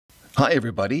Hi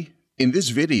everybody! In this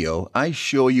video, I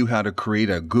show you how to create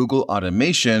a Google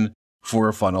automation for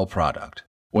a funnel product.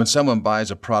 When someone buys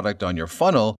a product on your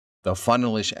funnel, the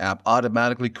Funnelish app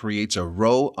automatically creates a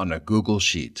row on a Google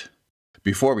Sheet.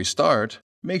 Before we start,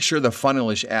 make sure the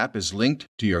Funnelish app is linked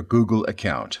to your Google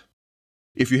account.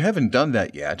 If you haven't done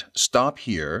that yet, stop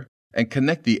here and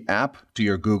connect the app to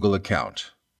your Google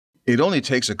account. It only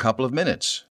takes a couple of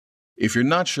minutes. If you're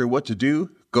not sure what to do,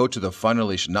 go to the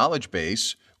Funnelish knowledge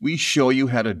base. We show you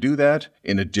how to do that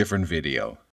in a different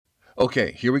video.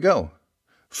 Okay, here we go.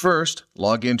 First,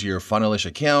 log into your Funnelish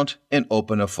account and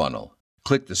open a funnel.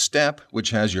 Click the step which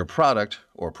has your product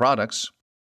or products.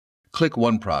 Click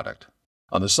one product.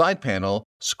 On the side panel,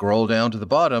 scroll down to the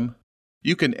bottom.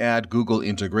 You can add Google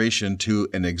integration to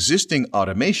an existing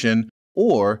automation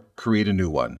or create a new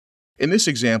one. In this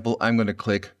example, I'm going to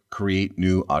click Create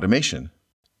New Automation.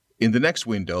 In the next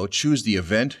window, choose the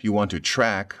event you want to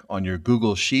track on your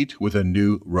Google Sheet with a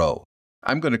new row.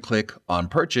 I'm going to click on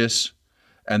Purchase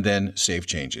and then Save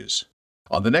Changes.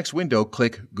 On the next window,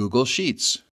 click Google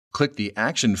Sheets. Click the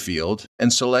Action field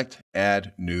and select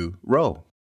Add New Row.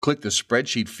 Click the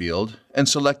Spreadsheet field and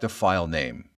select a file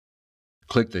name.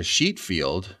 Click the Sheet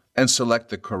field and select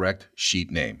the correct sheet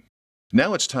name.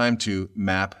 Now it's time to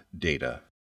map data.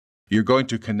 You're going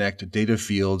to connect data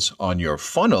fields on your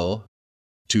funnel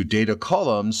to data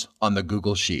columns on the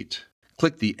Google Sheet.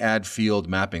 Click the Add Field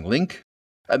Mapping link,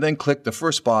 and then click the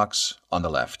first box on the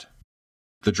left.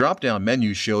 The drop-down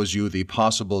menu shows you the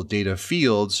possible data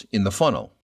fields in the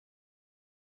funnel.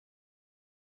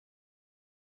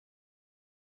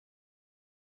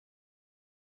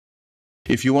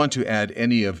 If you want to add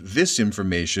any of this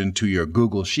information to your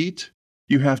Google Sheet,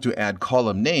 you have to add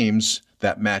column names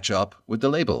that match up with the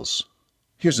labels.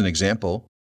 Here's an example.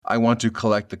 I want to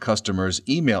collect the customer's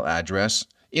email address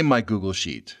in my Google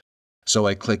Sheet. So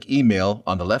I click Email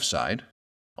on the left side.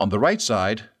 On the right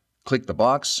side, click the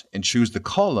box and choose the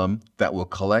column that will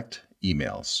collect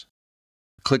emails.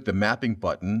 Click the Mapping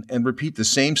button and repeat the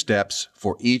same steps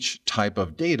for each type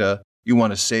of data you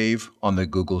want to save on the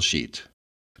Google Sheet.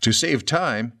 To save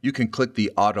time, you can click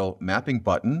the Auto Mapping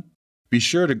button. Be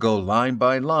sure to go line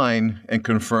by line and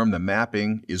confirm the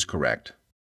mapping is correct.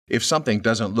 If something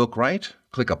doesn't look right,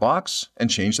 click a box and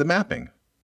change the mapping.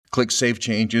 Click Save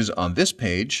Changes on this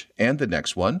page and the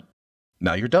next one.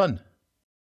 Now you're done.